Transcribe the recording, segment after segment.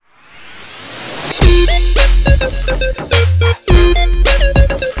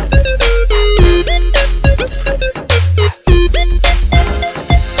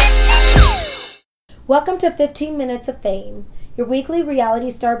to 15 Minutes of Fame, your weekly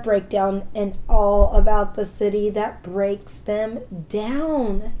reality star breakdown and all about the city that breaks them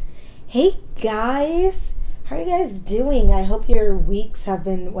down. Hey guys, how are you guys doing? I hope your weeks have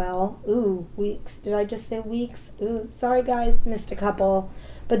been well. Ooh, weeks. Did I just say weeks? Ooh, sorry guys, missed a couple.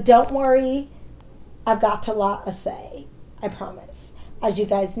 But don't worry, I've got a lot to say. I promise. As you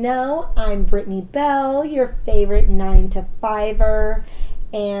guys know, I'm Brittany Bell, your favorite 9-to-5er,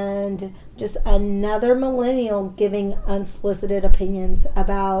 and just another millennial giving unsolicited opinions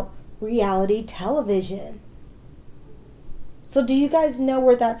about reality television. So do you guys know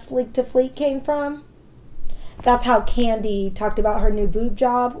where that Sleek to Fleek came from? That's how Candy talked about her new boob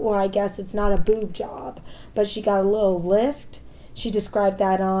job. Or I guess it's not a boob job, but she got a little lift. She described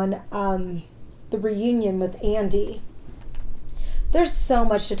that on the reunion with Andy. There's so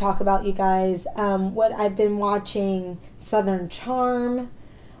much to talk about, you guys. What I've been watching, Southern Charm,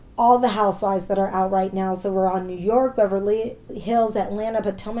 all the housewives that are out right now. So we're on New York, Beverly Hills, Atlanta,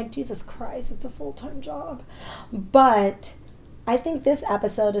 Potomac. Jesus Christ, it's a full-time job. But I think this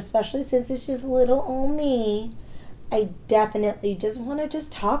episode, especially since it's just little old me, I definitely just want to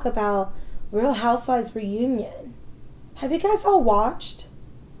just talk about Real Housewives reunion. Have you guys all watched?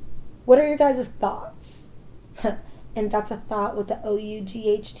 What are your guys' thoughts? And that's a thought with the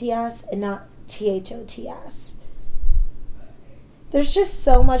O-U-G-H-T-S and not T-H-O-T-S. There's just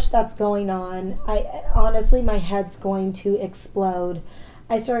so much that's going on. Honestly, my head's going to explode.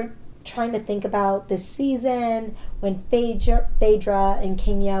 I started trying to think about this season when Phaedra and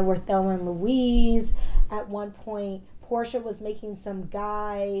Kenya were Thelma and Louise. At one point, Portia was making some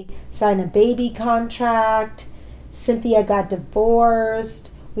guy sign a baby contract. Cynthia got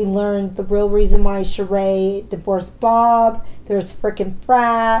divorced. We learned the real reason why Sheree divorced Bob. There was frickin'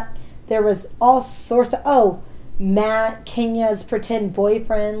 frat. There was all sorts of... Matt, Kenya's pretend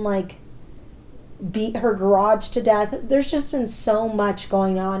boyfriend, beat her garage to death. There's just been so much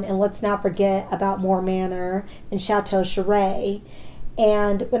going on. And let's not forget about Moore Manor and Chateau Sheree.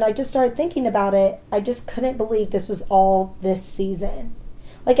 And when I just started thinking about it, I just couldn't believe this was all this season.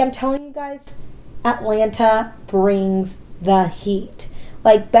 I'm telling you guys, Atlanta brings the heat.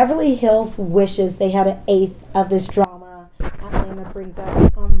 Beverly Hills wishes they had an eighth of this drama Atlanta brings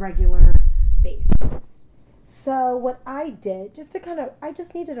us on regular basis. So what I did, I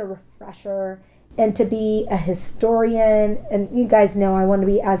just needed a refresher and to be a historian. And you guys know I want to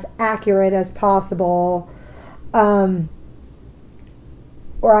be as accurate as possible. Or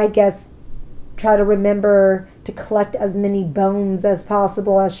I guess try to remember to collect as many bones as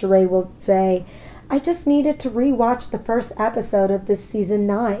possible, as Sheree will say. I just needed to rewatch the first episode of this season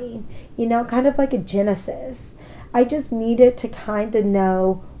 9. Kind of like a Genesis. I just needed to kind of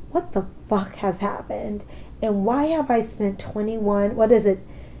know what the fuck has happened. And why have I spent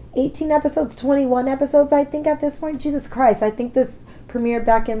 18 episodes, 21 episodes, I think, at this point? Jesus Christ, I think this premiered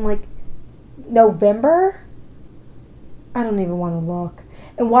back in, November? I don't even want to look.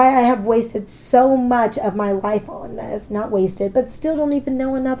 And why I have wasted so much of my life on this. Not wasted, but still don't even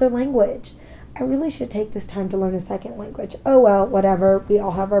know another language. I really should take this time to learn a second language. Oh, well, whatever. We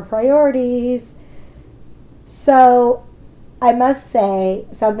all have our priorities. So I must say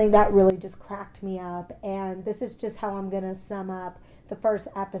something that really just cracked me up, and this is just how I'm going to sum up the first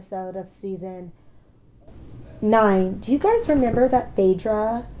episode of season 9. Do you guys remember that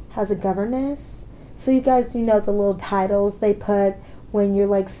Phaedra has a governess? So you guys do know the little titles they put when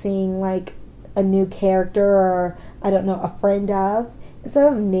you're seeing a new character or, I don't know, a friend of?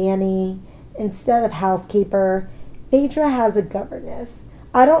 Instead of nanny, instead of housekeeper, Phaedra has a governess.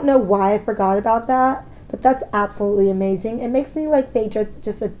 I don't know why I forgot about that. But that's absolutely amazing. It makes me like Phaedra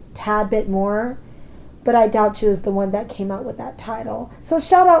just a tad bit more. But I doubt she was the one that came out with that title. So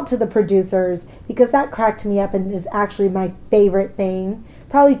shout out to the producers, because that cracked me up and is actually my favorite thing.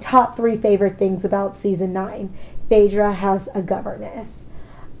 Probably top 3 favorite things about season 9. Phaedra has a governess.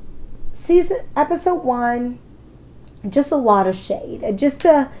 Episode 1, just a lot of shade. And just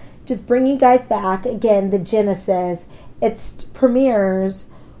to bring you guys back, again, the Genesis. It premieres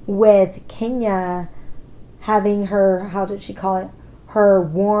with Kenya having her, how did she call it? Her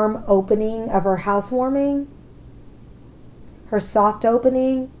warm opening of her housewarming. Her soft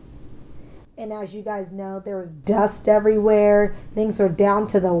opening. And as you guys know, there was dust everywhere. Things were down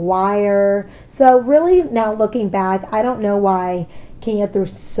to the wire. So really, now looking back, I don't know why Kenya threw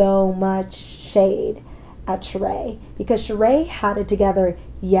so much shade at Sheree. Because Sheree had it together.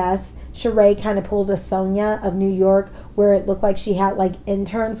 Yes, Sheree kind of pulled a Sonia of New York, where it looked like she had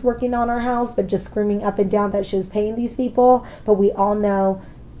interns working on her house, but just screaming up and down that she was paying these people. But we all know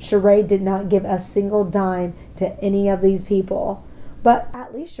Sheree did not give a single dime to any of these people. But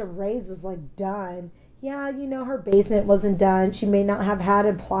at least Sheree's was done. Yeah, her basement wasn't done. She may not have had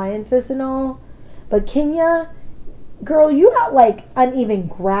appliances and all. But Kenya, girl, you had like uneven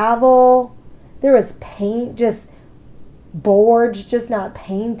gravel. There was paint, just boards, just not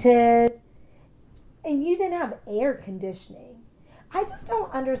painted. And you didn't have air conditioning. I just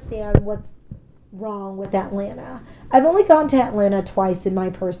don't understand what's wrong with Atlanta. I've only gone to Atlanta twice in my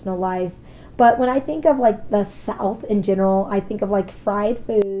personal life. But when I think of like the South in general, I think of like fried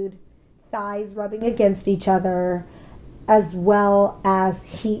food, thighs rubbing against each other, as well as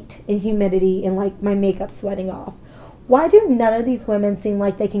heat and humidity and like my makeup sweating off. Why do none of these women seem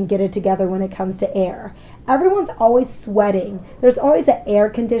like they can get it together when it comes to air? Everyone's always sweating. There's always an air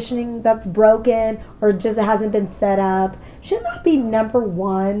conditioning that's broken or just hasn't been set up. Shouldn't that be number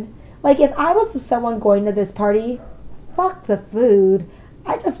one? Like if I was someone going to this party, fuck the food.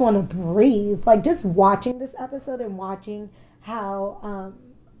 I just want to breathe. Like just watching this episode and watching how,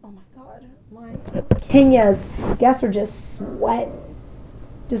 oh my God, my Kenya's guests were just sweating.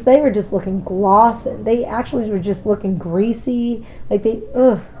 They were just looking glossy. They actually were just looking greasy. Like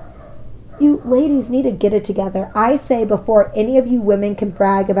you ladies need to get it together. I say before any of you women can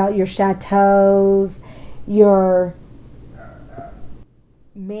brag about your chateaus, your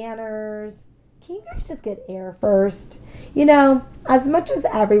manners, can you guys just get air first? As much as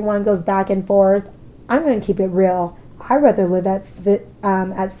everyone goes back and forth, I'm going to keep it real. I'd rather live at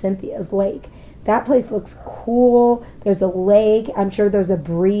Cynthia's lake. That place looks cool. There's a lake. I'm sure there's a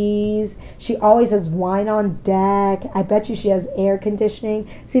breeze. She always has wine on deck. I bet you she has air conditioning.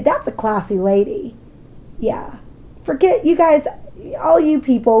 See, that's a classy lady. Yeah. Forget you guys, all you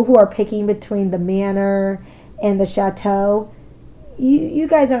people who are picking between the manor and the chateau. You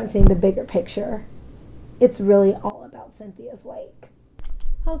guys aren't seeing the bigger picture. It's really all about Cynthia's lake.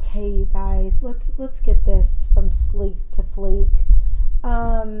 Okay, you guys, let's get this from sleek to fleek.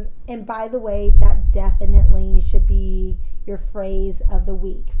 And by the way, that definitely should be your phrase of the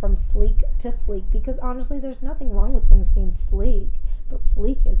week, from sleek to fleek, because honestly, there's nothing wrong with things being sleek, but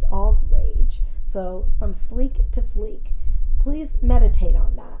fleek is all the rage. So from sleek to fleek, please meditate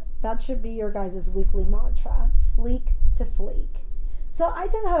on that. That should be your guys' weekly mantra, sleek to fleek. So I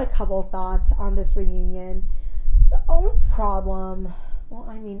just had a couple thoughts on this reunion. The only problem, God,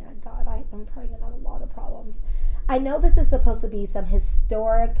 I'm probably going to have a lot of problems. I know this is supposed to be some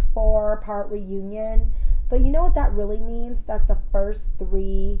historic 4-part reunion, but you know what that really means? That the first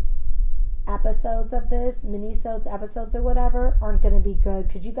 3 episodes of this, minisodes, episodes or whatever, aren't going to be good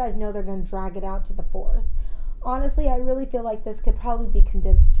because you guys know they're going to drag it out to the 4th. Honestly, I really feel like this could probably be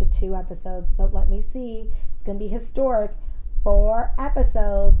condensed to 2 episodes, but let me see. It's going to be historic. 4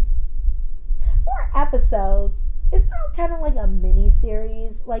 episodes. 4 episodes. Isn't that kind of like a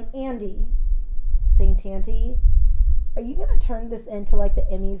mini-series? Like Andy Santanti, are you going to turn this into like the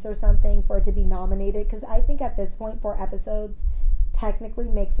Emmys or something for it to be nominated? Because I think at this point, 4 episodes technically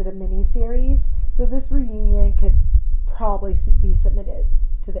makes it a mini-series. So this reunion could probably be submitted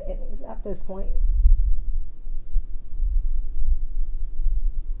to the Emmys at this point.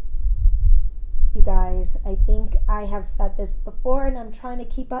 You guys, I think I have said this before and I'm trying to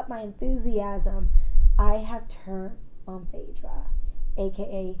keep up my enthusiasm. I have turned on Phaedra,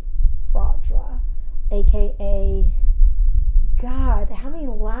 aka Fraudra, aka, God, how many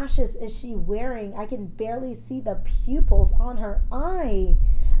lashes is she wearing? I can barely see the pupils on her eye.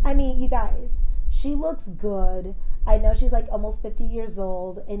 I mean, you guys, she looks good. I know she's like almost 50 years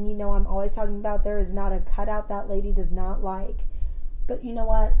old, and I'm always talking about there is not a cutout that lady does not like. But you know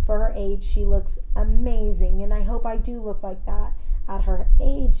what? For her age, she looks amazing, and I hope I do look like that at her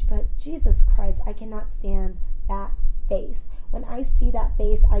age. But Jesus Christ, I cannot stand that face. When I see that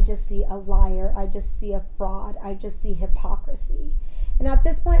face, I just see a liar. I just see a fraud. I just see hypocrisy. And at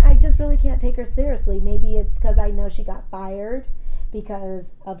this point, I just really can't take her seriously. Maybe it's because I know she got fired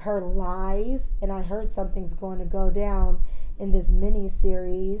because of her lies, and I heard something's going to go down in this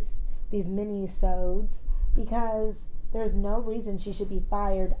mini-series, these mini-sodes, because there's no reason she should be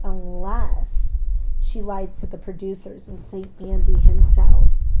fired unless she lied to the producers and St. Andy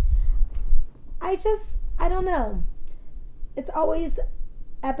himself. I don't know. It's always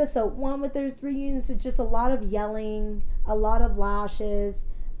episode 1 with those reunions. It's just a lot of yelling, a lot of lashes,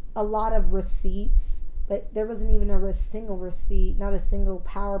 a lot of receipts. But there wasn't even a single receipt, not a single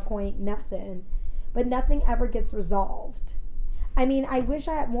PowerPoint, nothing. But nothing ever gets resolved. I mean, I wish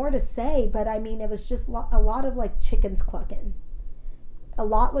I had more to say, but I mean, it was just a lot of like chickens clucking. A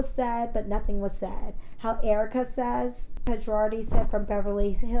lot was said, but nothing was said. How Erica says, Pedrardi said from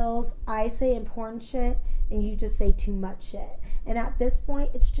Beverly Hills, I say important shit, and you just say too much shit. And at this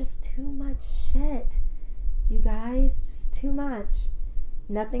point, it's just too much shit. You guys, just too much.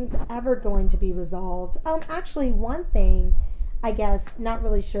 Nothing's ever going to be resolved. Actually, one thing, I guess, not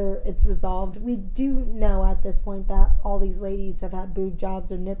really sure it's resolved. We do know at this point that all these ladies have had boob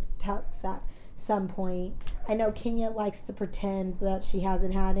jobs or nip tucks at some point. I know Kenya likes to pretend that she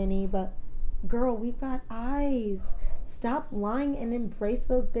hasn't had any, but girl, we've got eyes. Stop lying and embrace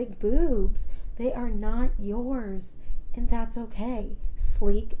those big boobs. They are not yours, and that's okay.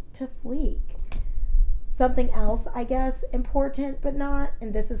 Sleek to fleek. Something else, I guess, important but not,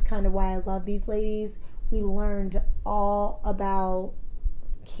 and this is kind of why I love these ladies. We learned all about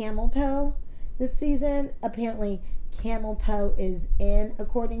camel toe this season. Apparently, camel toe is in,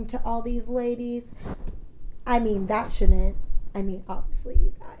 according to all these ladies. I mean, that shouldn't, obviously,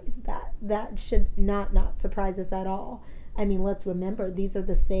 you guys, that should not surprise us at all. I mean, let's remember, these are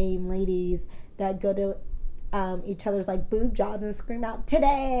the same ladies that go to each other's like boob jobs and scream out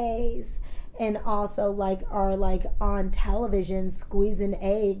today's, and also like are like on television squeezing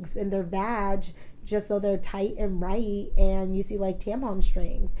eggs in their vag just so they're tight and right, and you see like tampon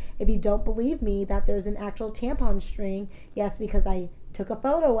strings. If you don't believe me that there's an actual tampon string, yes, because I took a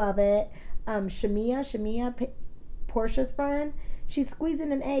photo of it. Shamia, Portia's friend, she's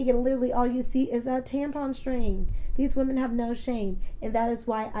squeezing an egg and literally all you see is a tampon string. These women have no shame, and that is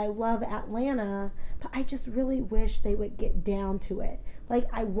why I love Atlanta, but I just really wish they would get down to it. Like,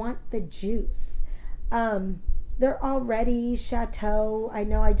 I want the juice. They're already Chateau. I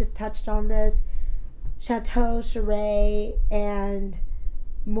know I just touched on this. Chateau, Sheree, and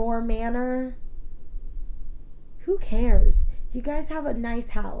Moore Manor. Who cares? You guys have a nice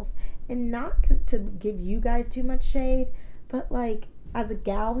house. And not to give you guys too much shade, but like, as a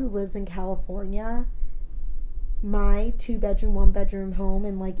gal who lives in California, my 2-bedroom, 1-bedroom home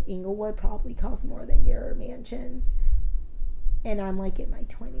in like Inglewood probably costs more than your mansions. And I'm like in my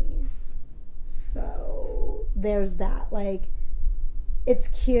 20s. So there's that. Like, it's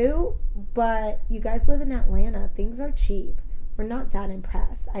cute, but you guys live in Atlanta. Things are cheap. We're not that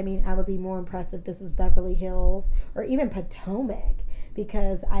impressed. I mean, I would be more impressed if this was Beverly Hills or even Potomac,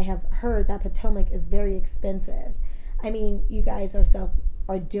 because I have heard that Potomac is very expensive. I mean, you guys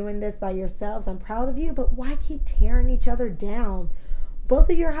are doing this by yourselves. I'm proud of you, but why keep tearing each other down?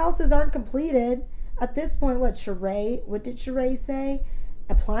 Both of your houses aren't completed. At this point, what did Sheree say?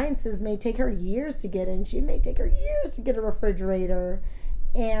 Appliances may take her years to get in. She may take her years to get a refrigerator.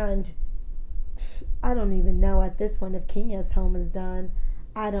 And I don't even know at this point if Kenya's home is done.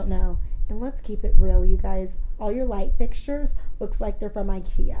 I don't know. And let's keep it real, you guys. All your light fixtures looks like they're from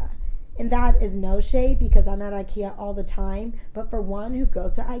IKEA. And that is no shade because I'm at IKEA all the time. But for one who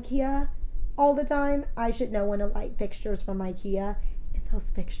goes to IKEA all the time, I should know when a light fixture is from IKEA. And those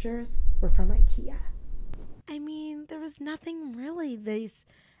fixtures were from IKEA. I mean, there was nothing really this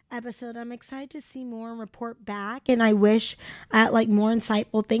episode. I'm excited to see more and report back, and I wish I had like more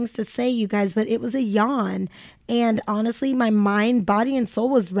insightful things to say, you guys, but it was a yawn, and honestly my mind, body, and soul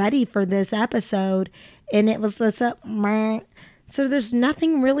was ready for this episode, and it was just so there's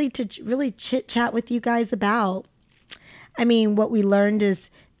nothing really to really chit chat with you guys about. I mean, what we learned is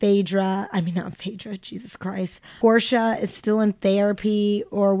not Phaedra, Jesus Christ. Portia is still in therapy,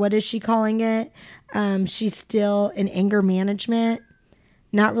 or what is she calling it? She's still in anger management.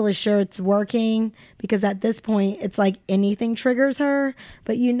 Not really sure it's working, because at this point it's like anything triggers her.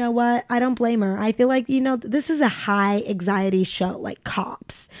 But you know what? I don't blame her. I feel like, this is a high anxiety show, like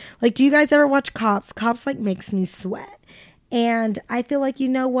Cops. Like, do you guys ever watch Cops? Cops like makes me sweat. And I feel like, you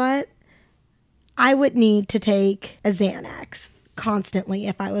know what? I would need to take a Xanax constantly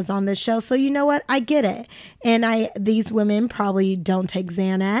if I was on this show. So you know what? I get it. And these women probably don't take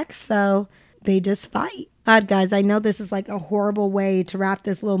Xanax, so they just fight. God, guys, I know this is like a horrible way to wrap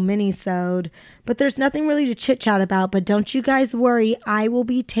this little mini-sode, but there's nothing really to chit-chat about. But don't you guys worry. I will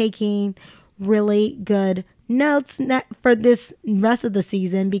be taking really good notes for this rest of the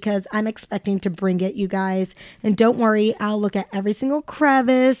season, because I'm expecting to bring it, you guys. And don't worry, I'll look at every single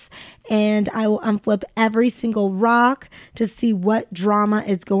crevice and I will unflip every single rock to see what drama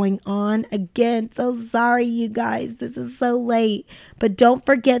is going on. Again, so sorry, you guys, this is so late, but don't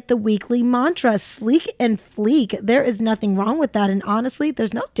forget the weekly mantra: sleek and fleek. There is nothing wrong with that, and honestly,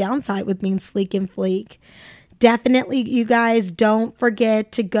 there's no downside with being sleek and fleek. Definitely, you guys, don't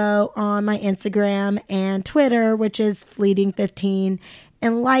forget to go on my Instagram and Twitter, which is Fleeting15,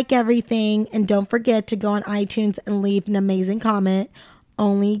 and like everything. And don't forget to go on iTunes and leave an amazing comment.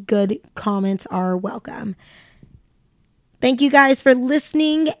 Only good comments are welcome. Thank you guys for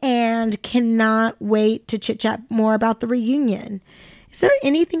listening, and cannot wait to chit chat more about the reunion. Is there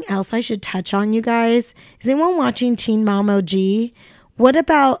anything else I should touch on, you guys? Is anyone watching Teen Mom OG? What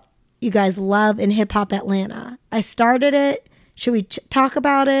about you guys Love and Hip Hop Atlanta? I started it. Should we talk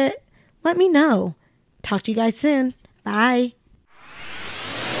about it? Let me know. Talk to you guys soon. Bye.